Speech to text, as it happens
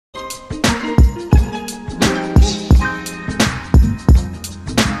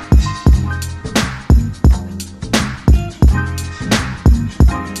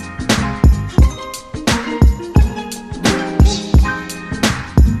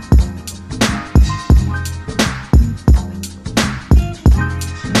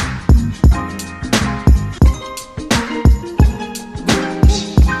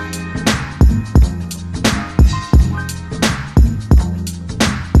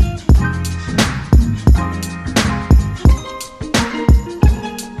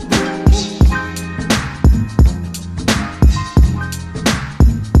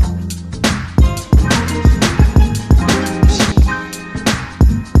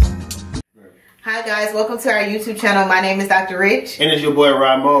Hi guys, welcome to our YouTube channel. My name is Dr. Rich. And it's your boy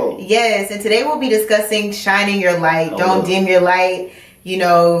Ramon. Yes, and today we'll be discussing shining your light. Don't dim your light. You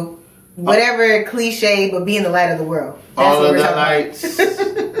know, whatever cliche, but being the light of the world. That's all of the lights.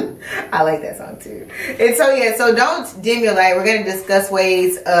 I like that song too. And so yeah, so don't dim your light. We're going to discuss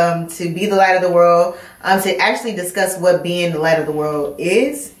ways to be the light of the world, to actually discuss what being the light of the world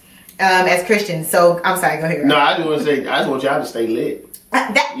is as Christians. So I'm sorry, go ahead. No, I just want to say, I just want y'all to stay lit.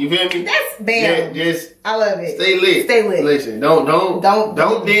 You feel me? That's bam. Yeah, just I love it. Stay lit. Stay lit. Listen, don't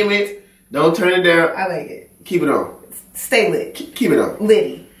dim it. Don't turn it down. I like it. Keep it on. Stay lit. Keep it on.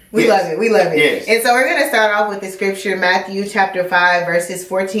 Litty. We love it. We love it. Yes. And so we're going to start off with the scripture, Matthew chapter 5, verses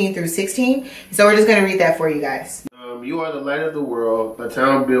 14 through 16. So we're just going to read that for you guys. You are the light of the world. A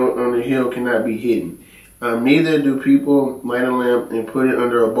town built on a hill cannot be hidden. Neither do people light a lamp and put it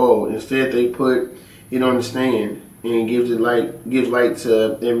under a bowl. Instead, they put it on the stand and gives light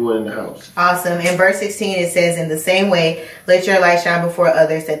to everyone in the house. Awesome. In verse 16 it says, in the same way, let your light shine before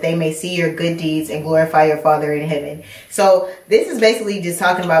others that they may see your good deeds and glorify your Father in heaven. So this is basically just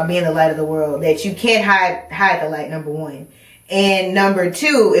talking about being the light of the world, that you can't hide the light, number one. And number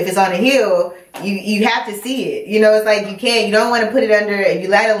two, if it's on a hill, you have to see it. You know, it's like you don't want to put it under, if you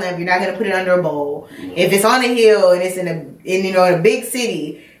light a lamp, you're not going to put it under a bowl. If it's on a hill and it's in a big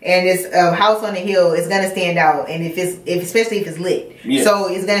city, and it's a house on the hill, it's gonna stand out. And especially if it's lit, so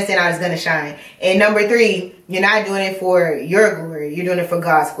it's gonna stand out. It's gonna shine. And number three, you're not doing it for your glory. You're doing it for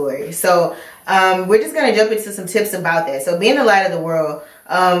God's glory. So we're just gonna jump into some tips about that. So being the light of the world,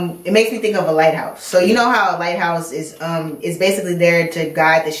 it makes me think of a lighthouse. So you know how a lighthouse is basically there to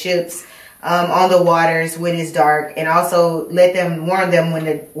guide the ships on the waters when it's dark, and also warn them when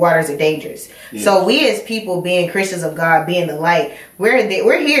the waters are dangerous. Yes. So we as people, being Christians of God, being the light, we're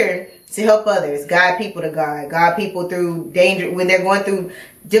here to help others, guide people to God, guide people through danger when they're going through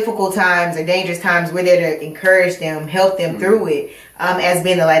difficult times or dangerous times. We're there to encourage them, help them through it, as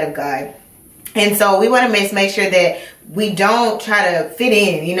being the light of God. And so we want to make sure that we don't try to fit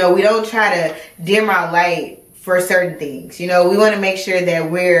in. You know, we don't try to dim our light for certain things. You know, we want to make sure that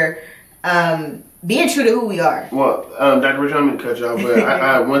we're being true to who we are. Well, Dr. Rich, I'm going to cut you off,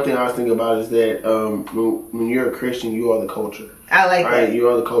 but one thing I was thinking about is that when you're a Christian, you are the culture. I like that. You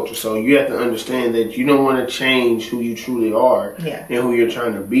are the culture. So you have to understand that you don't want to change who you truly are and who you're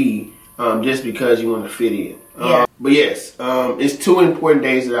trying to be just because you want to fit in. But yes, it's two important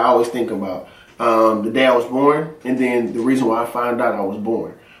days that I always think about. The day I was born, and then the reason why I found out I was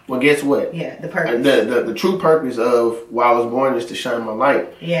born. Well, guess what? Yeah, the purpose. The true purpose of why I was born is to shine my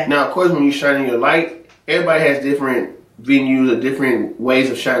light. Yeah. Now, of course, when you're shining your light, everybody has different venues or different ways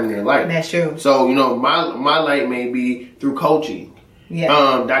of shining their light. That's true. So, you know, my light may be through coaching. Yeah.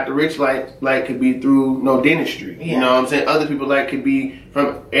 Dr. Rich light could be through dentistry. Yeah. You know what I'm saying? Other people light could be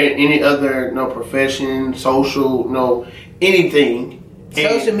from any other profession, social, anything.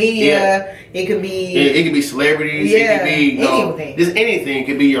 Social media, it could be celebrities, it could be anything. Just anything. It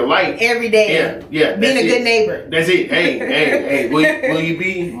could be your light every day. Yeah. Being a good neighbor. That's it. Hey, will you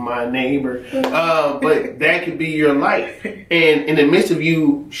be my neighbor? But that could be your light. And in the midst of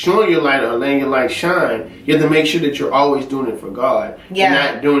you showing your light or letting your light shine, you have to make sure that you're always doing it for God. Yeah. And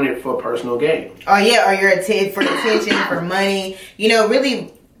not doing it for personal gain. Oh yeah, or you're for attention, for money. You know,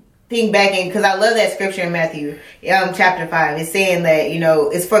 really think back in, because I love that scripture in Matthew chapter 5. It's saying that, you know,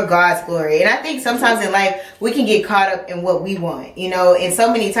 it's for God's glory. And I think sometimes in life we can get caught up in what we want, you know, and so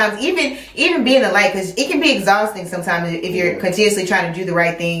many times even being the light, because it can be exhausting sometimes if you're continuously trying to do the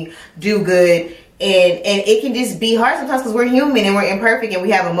right thing, do good. And it can just be hard sometimes because we're human and we're imperfect and we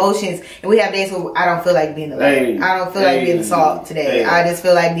have emotions and we have days where I don't feel like being the light. I don't feel like being the salt today. I just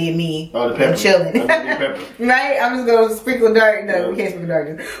feel like being me. I'm chilling. Right? I'm just going to sprinkle dark. No, we can't sprinkle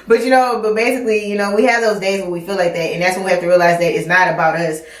darkness. But, you know, basically, you know, we have those days where we feel like that. And that's when we have to realize that it's not about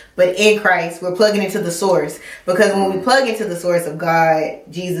us. But in Christ, we're plugging into the source. Because when we plug into the source of God,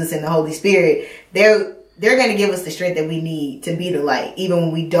 Jesus, and the Holy Spirit, they're going to give us the strength that we need to be the light. Even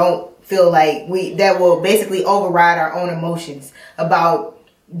when we don't feel like that will basically override our own emotions about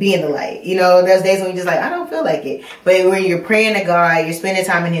being the light. You know, there's days when you're just like, I don't feel like it. But when you're praying to God, you're spending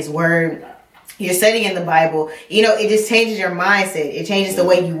time in His Word, you're studying the Bible, you know, it just changes your mindset. It changes the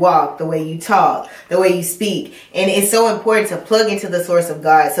way you walk, the way you talk, the way you speak. And it's so important to plug into the source of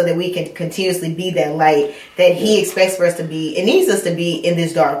God so that we can continuously be that light that He expects for us to be and needs us to be in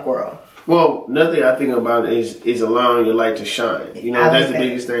this dark world. Well, another thing I think about is allowing your light to shine. You know, that's the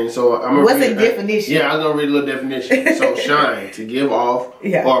biggest thing. So I'm gonna What's the definition? I was gonna read a little definition. So shine, to give off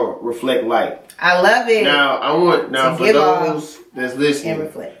or reflect light. I love it. Now I want for those that's listening. And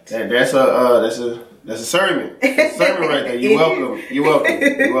reflect. That's a That's a sermon. That's a sermon right there. You're welcome. You're welcome.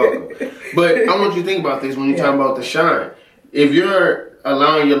 You're welcome. But I want you to think about this when you're talking about the shine. If you're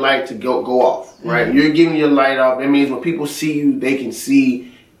allowing your light to go off, right? You're giving your light off. That means when people see you, they can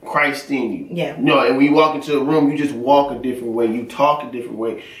see Christ in you. Yeah. You know, and when you walk into a room, you just walk a different way. You talk a different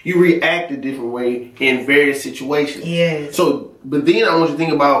way. You react a different way in various situations. Yes. So, but then I want you to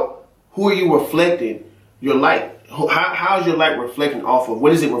think about, who are you reflecting your light? How is your light reflecting off of?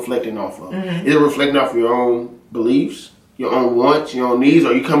 What is it reflecting off of? Is it reflecting off your own beliefs, your own wants, your own needs?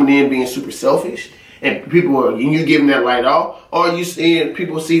 Are you coming in being super selfish? And and you giving that light off? Or are you seeing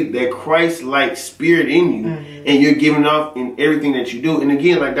people see that Christ-like spirit in you, and you're giving off in everything that you do? And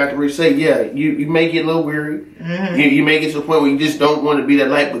again, like Dr. Rich said, yeah, you may get a little weary. You may get to the point where you just don't want to be that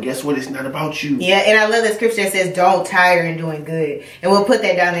light, but guess what? It's not about you. Yeah, and I love the scripture that says, don't tire in doing good. And we'll put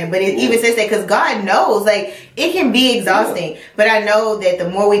that down there. But it even says that because God knows, like, it can be exhausting. But I know that the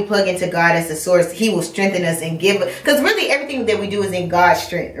more we plug into God as the source, He will strengthen us and give us. Because really everything that we do is in God's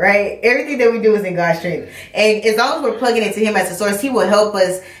strength, right? Everything that we do is in God's strength. And as long as we're plugging into Him as the source, He will help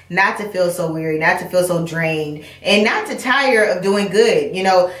us not to feel so weary, not to feel so drained, and not to tire of doing good, you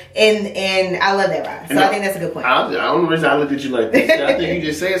know. And I love that, Rob. So I think that's a good point. I don't know reason I looked at you like this. I think you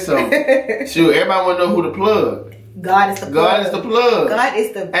just said something. Shoot, everybody want to know who to plug. God is the plug. God is the plug. God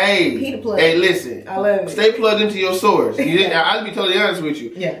is the He the plug. Hey, listen. I love it. Stay plugged into your source. I'll be totally honest with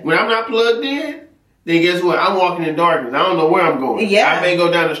you. Yeah. When I'm not plugged in, then guess what? I'm walking in darkness. I don't know where I'm going. Yeah. I may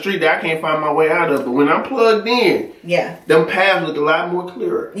go down the street that I can't find my way out of, but when I'm plugged in, them paths look a lot more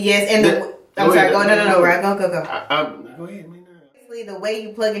clearer. Yes, and I'm sorry. No, right? Go. Go ahead. The way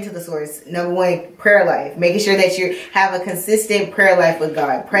you plug into the source, number one, prayer life, making sure that you have a consistent prayer life with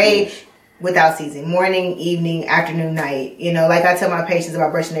God. Pray without ceasing, morning, evening, afternoon, night. You know, like I tell my patients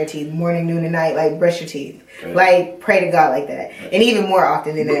about brushing their teeth, morning, noon, and night. Like, brush your teeth. Okay. Like, pray to God like that, and even more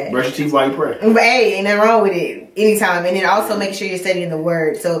often than that. Brush your teeth while you pray. But hey, ain't nothing wrong with it. Anytime, and then also making sure you're studying the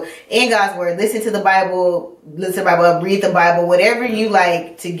Word. So in God's Word, listen to the Bible, read the Bible, whatever you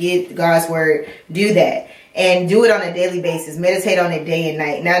like to get God's Word. Do that. And do it on a daily basis. Meditate on it day and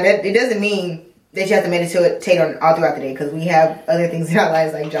night. Now, that it doesn't mean that you have to meditate on all throughout the day, because we have other things in our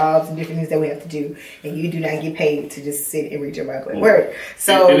lives like jobs and different things that we have to do, and you do not get paid to just sit and read your Bible at work.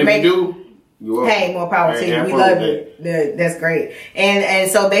 So and if you do, hey, more power to you. We love you. That's great. And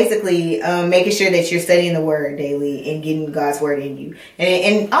so basically, making sure that you're studying the Word daily and getting God's Word in you,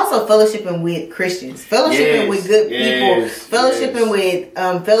 and also fellowshipping with Christians, fellowshipping with good people, fellowshipping with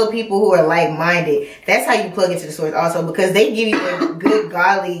fellow people who are like-minded. That's how you plug into the source also, because they give you a good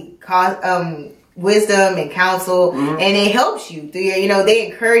godly wisdom and counsel, and it helps you through your, you know, they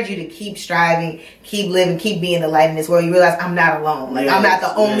encourage you to keep striving, keep living, keep being the light in this world. You realize I'm not alone. Like, I'm not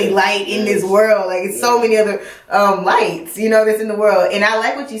the only light in this world. Like, it's so many other lights, you know, that's in the world. And I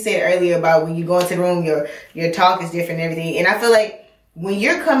like what you said earlier about when you go into the room, your talk is different and everything. And I feel like when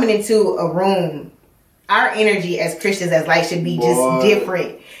you're coming into a room, our energy as Christians, as light, should be just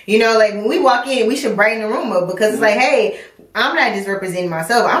different. You know, like when we walk in, we should brighten the room up, because it's like, hey, I'm not just representing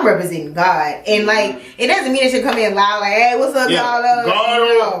myself, I'm representing God. And like, it doesn't mean it should come in loud like, hey, what's up, y'all?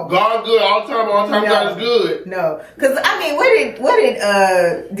 God good all the time, God is good. No. Because, I mean, what did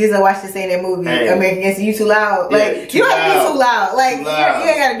Denzel Washington say in that movie, American Gangster? You too loud? Like, you don't have to be too loud. Like, you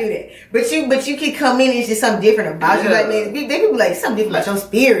ain't got to do that. But you can come in and it's just something different about you. Like, they be like, something different about your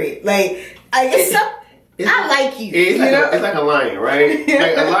spirit. Like, it's something. I like you. It's like a lion, right?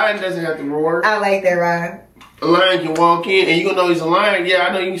 Like, a lion doesn't have to roar. I like that, Ryan. A lion can walk in and you gonna know he's a lion. Yeah,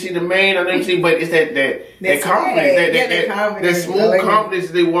 I know you can see the mane. I know you can see, but it's that confidence, that smooth confidence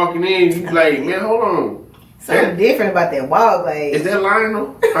that they walking in. You like, man, hold on. Something different about that walk. Like, is that lion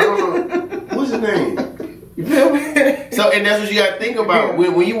though? I don't know. What's his name? You feel me? So, and that's what you gotta think about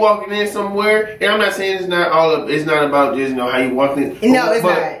when you walking in somewhere. And I'm not saying it's not about just, you know, how you walk in. No, it's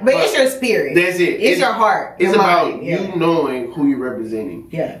not. But it's your spirit. That's it. It's your heart. It's about you knowing who you're representing.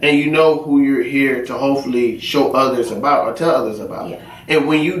 Yeah. And you know who you're here to hopefully show others about or tell others about. Yeah. And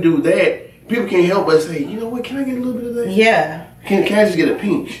when you do that, people can't help but say, you know what, can I get a little bit of that? Yeah. Can I just get a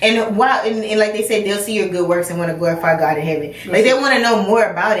pinch? And like they said, they'll see your good works and want to glorify God in heaven. Like, they want to know more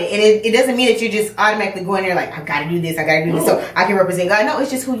about it. And it doesn't mean that you're just automatically going there like, I gotta do this, so I can represent God. No, it's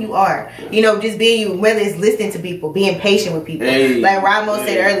just who you are. You know, just being you, whether it's listening to people, being patient with people. Like Ramos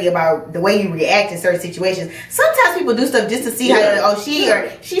said earlier about the way you react in certain situations. Sometimes people do stuff just to see how,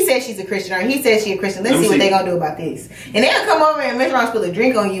 she says she's a Christian, or he says she's a Christian. Let's see what they're going to do about this. And they'll come over and Mr. Ron spill a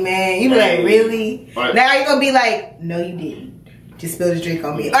drink on you, man. You be like, really? Now you're going to be like, no, you didn't. Just spill the drink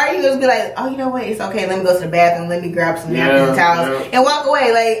on me. Or you just be like, oh, you know what? It's okay. Let me go to the bathroom. Let me grab some napkins and towels and walk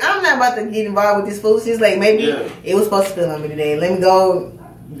away. Like, I'm not about to get involved with this foolishness. Like, maybe it was supposed to spill on me today. Let me go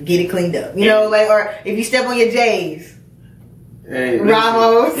get it cleaned up. You know, like, or if you step on your J's. Hey,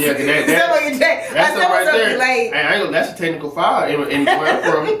 Ramos. Yeah, that's right there. Like, I ain't, that's a technical foul. And where I'm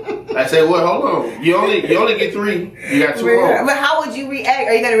from, I say, well, hold on. You only get 3. You got 2 wrong. But how would you react?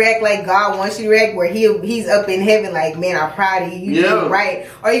 Are you gonna react like God wants you to react, where he's up in heaven, like, man, I'm proud of you. You did it right.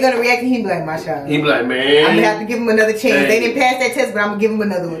 Or are you gonna react and he be like, my child. He be like, man, I'm gonna have to give him another chance. Hey. They didn't pass that test, but I'm gonna give him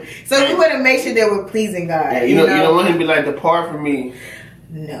another one. So we want to make sure that we're pleasing God. Yeah, you know, want him to be like, depart from me.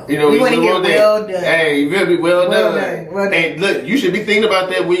 No. You know, we want to get well done. Hey, you feel me? Well done. And look, you should be thinking about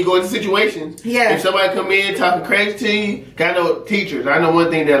that when you go into situations. Yeah. If somebody come in talking crazy to you, I know teachers. I know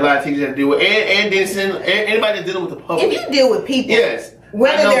one thing that a lot of teachers have to deal with, and then anybody that's dealing with the public. If you deal with people, yes,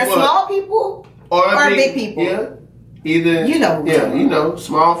 whether they're small people or big people, yeah, either you know, you know,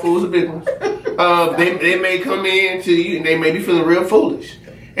 small fools or big ones. They may come in to you and they may be feeling real foolish,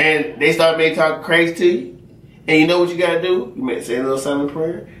 and they start talking crazy to you. And you know what you gotta do? You may say a little silent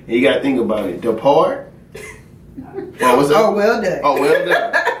prayer, and you gotta think about it. Depart. What's up? Oh, well done. Oh, well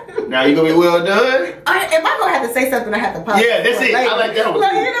done. Now you gonna be well done. If I gonna have to say something, I have to apologize. Yeah, that's it. I like that one.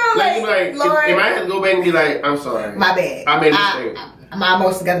 Like, you know, like Lord, if I have to go back and be like, I'm sorry, my bad. I made a mistake. My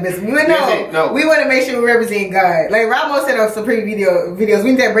emotions got the business. No, we want to make sure we represent God. Like Ramos said on some videos, we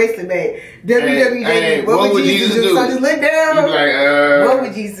need that bracelet back. WWJD. What would Jesus do? So just look down. You be like, what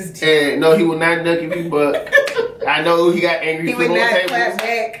would Jesus do? And no, he will not duck you, but I know he got angry. He would not clap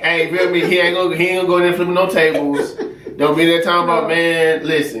back. Hey, feel me? He ain't gonna go in there flipping no tables. Don't be there talking about, man,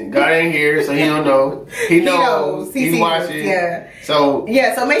 listen, God ain't here, so he don't know. He knows. He's watching. Yeah. So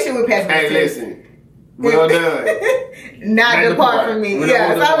make sure we're passing. Hey, listen. Well done. not depart from me.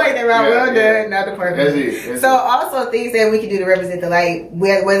 Yeah, so I like that right. Well done, not depart from me. That's it. Also things that we can do to represent the light,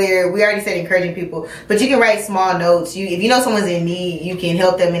 whether we already said encouraging people, but you can write small notes. If you know someone's in need, you can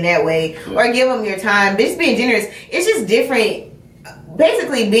help them in that way, or give them your time. Just being generous. It's just different.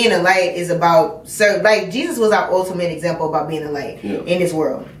 Basically, being a light is about like Jesus was our ultimate example about being a light in this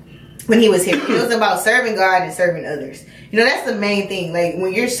world. When he was here, it was about serving God and serving others. You know, that's the main thing. Like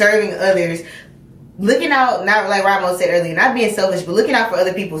when you're serving others, looking out, not like Ramos said earlier, not being selfish, but looking out for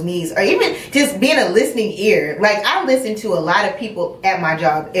other people's needs, or even just being a listening ear. Like I listen to a lot of people at my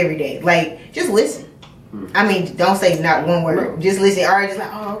job every day. Like just listen. I mean, don't say not one word. Just listen. Or just like,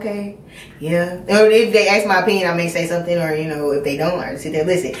 oh, okay, yeah. Or if they ask my opinion, I may say something. Or you know, if they don't, I just sit there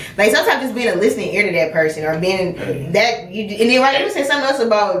listen. Like sometimes just being a listening ear to that person, or being that you. And then right, you said something else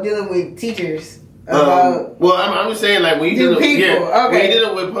about dealing with teachers. Well, I'm just saying, like when you dealing, when you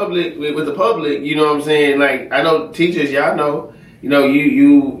dealing with public, with the public, you know what I'm saying. Like I know teachers, y'all know, you know,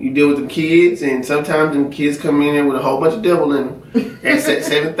 you deal with them kids, and sometimes them kids come in there with a whole bunch of devil in them at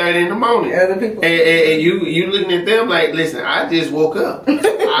 7:30 in the morning, and you looking at them like, listen, I just woke up.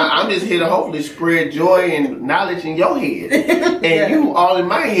 I'm just here to hopefully spread joy and knowledge in your head, and you all in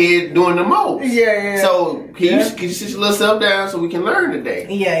my head doing the most. So can you sit your little self down so we can learn today?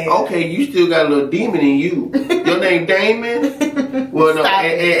 Okay, you still got a little demon in you. Your name Damon? Well, no,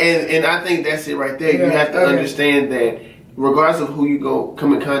 and I think that's it right there. You have to understand that regardless of who you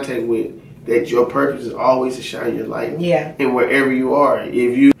come in contact with, that your purpose is always to shine your light. And wherever you are,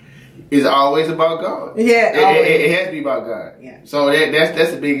 it's always about God. It has to be about God. So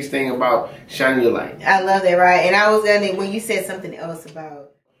that's the biggest thing about shining your light. I love that, right? And I was wondering when you said something else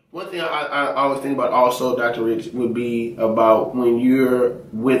about. One thing I always think about also, Dr. Rich, would be about when you're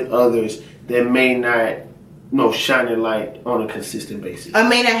with others that may not shine your light on a consistent basis. I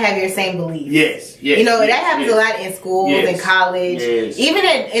may not have your same beliefs. Yes. You know, that happens a lot in schools and college, even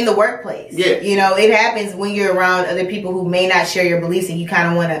in the workplace. You know, it happens when you're around other people who may not share your beliefs, and you kind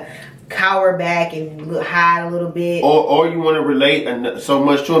of want to cower back and hide a little bit. Or you want to relate so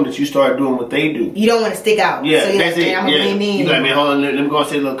much to them that you start doing what they do. You don't want to stick out. Yeah, so that's it. I'm going to blend in. You like, man, hold on, let me go and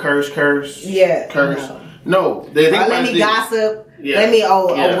say a little curse. Curse. No. Let me gossip. Let me,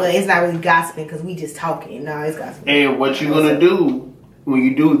 well, it's not really gossiping because we just talking. No, it's gossiping. And what you're going to do when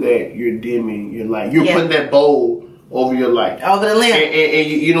you do that, you're dimming your light. You're putting that bowl over your light. Over the lamp. And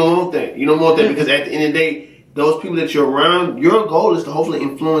you don't want that. You don't want that because at the end of the day, those people that you're around, your goal is to hopefully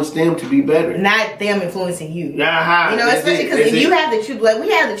influence them to be better. Not them influencing you. You know, especially because if you have the truth, like we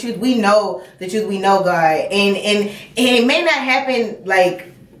have the truth, we know the truth, we know God. And it may not happen like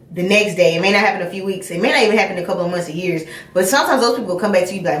the next day. It may not happen in a few weeks. It may not even happen in a couple of months or years. But sometimes those people come back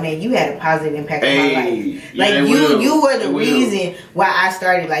to you like, man, you had a positive impact on my life. Like you were the reason why I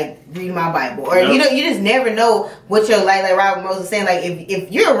started like reading my Bible. Or you know, you just never know what your light, like Robert Moses was saying, like if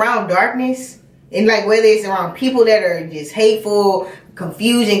you're around darkness, and like whether it's around people that are just hateful,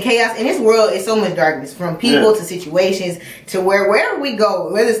 confusion, chaos. In this world, it's so much darkness, from people to situations to wherever we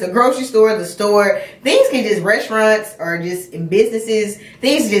go, whether it's the grocery store, the store, things can just, restaurants or just in businesses,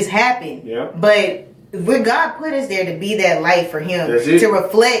 things just happen. But where God put us there to be that light for him, to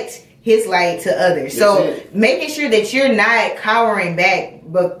reflect his light to others. So making sure that you're not cowering back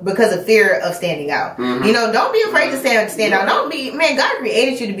because of fear of standing out. You know, don't be afraid to stand out. Don't be, man, God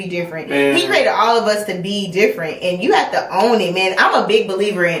created you to be different. He created all of us to be different, and you have to own it, man. I'm a big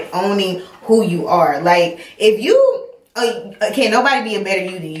believer in owning who you are. Like, if you can't nobody be a better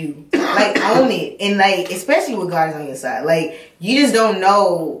you than you. Like, own it. And like, especially when God is on your side, like, you just don't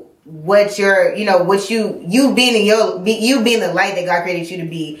know what your, you know, what you being the light that God created you to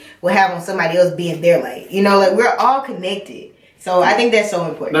be will have on somebody else being their light. You know, like, we're all connected. So I think that's so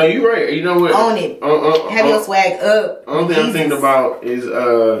important. No, you're right. You know what? Own it. Have your swag up. Only thing I'm thinking about is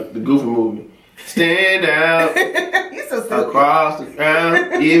the Goofy movie. Stand out. You're so silly. Across the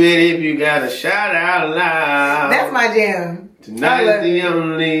crowd, even if you gotta shout out loud. That's my jam. Tonight is the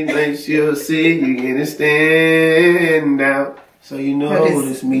only place you'll see you gonna stand out. So you know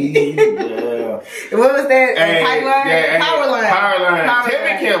it's me. Yeah. What was that? Powerline. Powerline.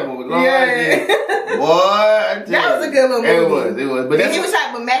 Kevin Campbell. What? That was a good little movie. It was. But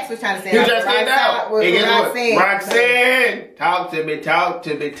Max was trying to stand out. He was trying to stand out. Roxanne, talk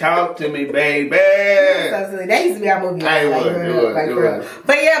to me, baby. So silly. That used to be our movie. It was.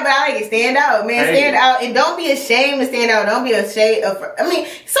 But yeah, but I like it. Stand out, man. Stand out. And don't be ashamed to stand out. Don't be ashamed of, I mean,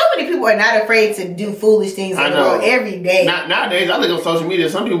 so many people are not afraid to do foolish things in the world every day. Nowadays, I look on social media,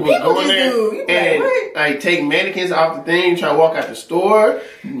 some people go in there and like take mannequins off the thing, try to walk out the store.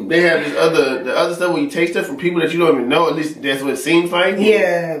 They have this the other stuff where you take stuff from people that you don't even know. At least that's what it seems like.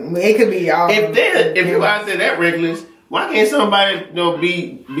 Yeah, it could be all. If you out there that reckless, why can't somebody, you know,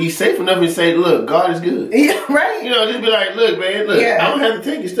 be safe enough and say, look, God is good. Yeah, right. You know, just be like, look, man, look, I don't have to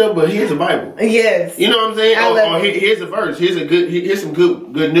take your stuff, but here's a Bible. Yes. You know what I'm saying? Here's a verse. Here's some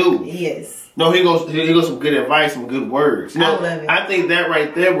good news. Yes. No, here goes some good advice, some good words. No, I love it. I think that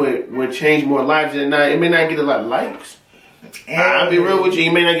right there would change more lives than not. It may not get a lot of likes. I'll be real with you.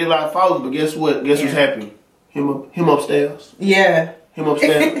 You may not get a lot of followers, but guess what? Guess what's happening? Him upstairs. Yeah. Him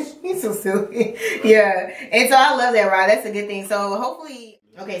upstairs. He's so silly. Yeah. And so I love that, Rod. That's a good thing. So hopefully,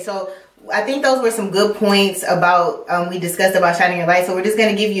 okay, so I think those were some good points about, we discussed about shining your light. So we're just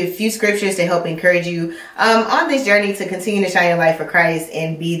going to give you a few scriptures to help encourage you on this journey to continue to shine your light for Christ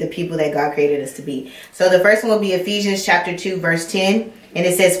and be the people that God created us to be. So the first one will be Ephesians chapter 2, verse 10. And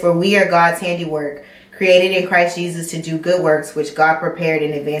it says, "For we are God's handiwork, created in Christ Jesus to do good works, which God prepared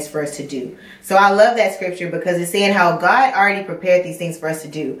in advance for us to do." So I love that scripture because it's saying how God already prepared these things for us to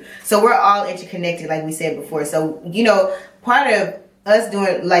do. So we're all interconnected, like we said before. So, you know, part of us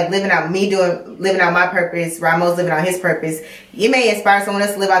doing, like, living out my purpose, Ramo's living out his purpose, it may inspire someone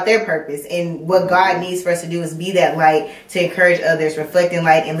else to live out their purpose. And what God needs for us to do is be that light to encourage others, reflecting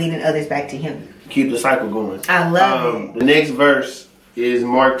light and leading others back to him. Keep the cycle going. I love it. The next verse is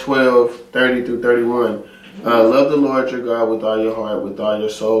Mark 12:30-31. Love the Lord your God with all your heart, with all your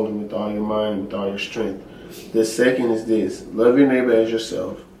soul, and with all your mind, and with all your strength. The second is this: love your neighbor as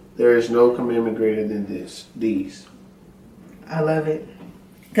yourself. There is no commandment greater than these. I love it.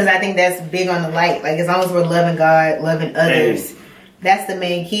 Because I think that's big on the light. Like, as long as we're loving God, loving others, that's the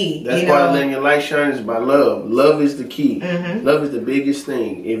main key. That's part of letting your light shine is by love. Love is the key. Love is the biggest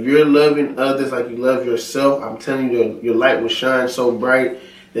thing. If you're loving others like you love yourself, I'm telling you, your light will shine so bright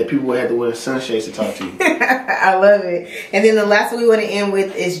that people will have to wear sunshades to talk to you. I love it. And then the last one we want to end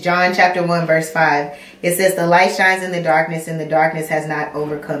with is John chapter 1, verse 5. It says, "The light shines in the darkness, and the darkness has not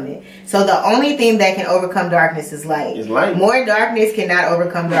overcome it." So the only thing that can overcome darkness is light. It's light. More darkness cannot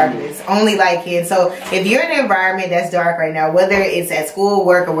overcome darkness. Only light can. So if you're in an environment that's dark right now, whether it's at school,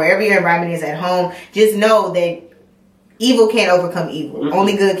 work, or wherever your environment is at home, just know that evil can't overcome evil.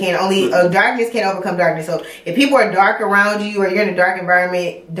 Only good can. Darkness can't overcome darkness. So if people are dark around you or you're in a dark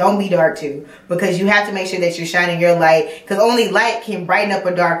environment, don't be dark too. Because you have to make sure that you're shining your light. Because only light can brighten up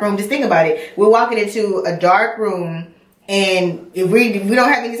a dark room. Just think about it. We're walking into a dark room, and if we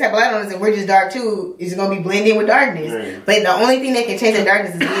don't have any type of light on us and we're just dark too, it's going to be blending with darkness. But the only thing that can change the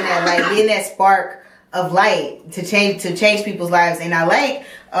darkness is being that light, being that spark of light to change people's lives. And I like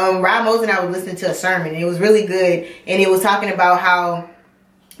Ramos and I was listening to a sermon, and it was really good, and it was talking about how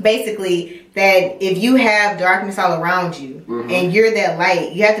basically that if you have darkness all around you and you're that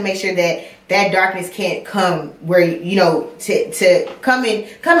light, you have to make sure that that darkness can't come where, you know, to come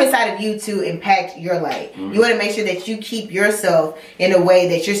inside of you to impact your light. You want to make sure that you keep yourself in a way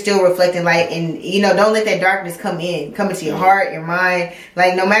that you're still reflecting light, and, you know, don't let that darkness come into your heart, your mind.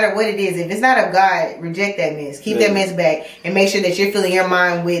 Like, no matter what it is, if it's not of God, reject that mess. Keep that mess back, and make sure that you're filling your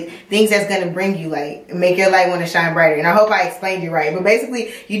mind with things that's going to bring you light and make your light want to shine brighter. And I hope I explained you right. But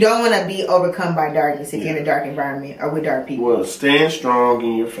basically, you don't want to be overcome by darkness if you're in a dark environment or with dark people. Well, stand strong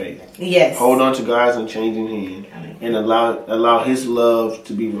in your faith. Yes. Hold on to God's unchanging hand, and allow His love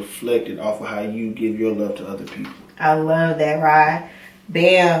to be reflected off of how you give your love to other people. I love that, Rod.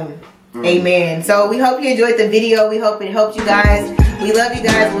 Bam. Amen. So we hope you enjoyed the video. We hope it helped you guys. We love you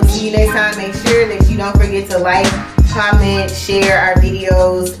guys. We'll see you next time. Make sure that you don't forget to like, comment, share our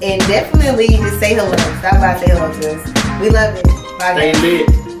videos, and definitely just say hello. Stop by and say hello to us. We love it. Bye. Stay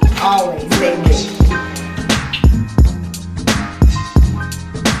lit. Always stay lit.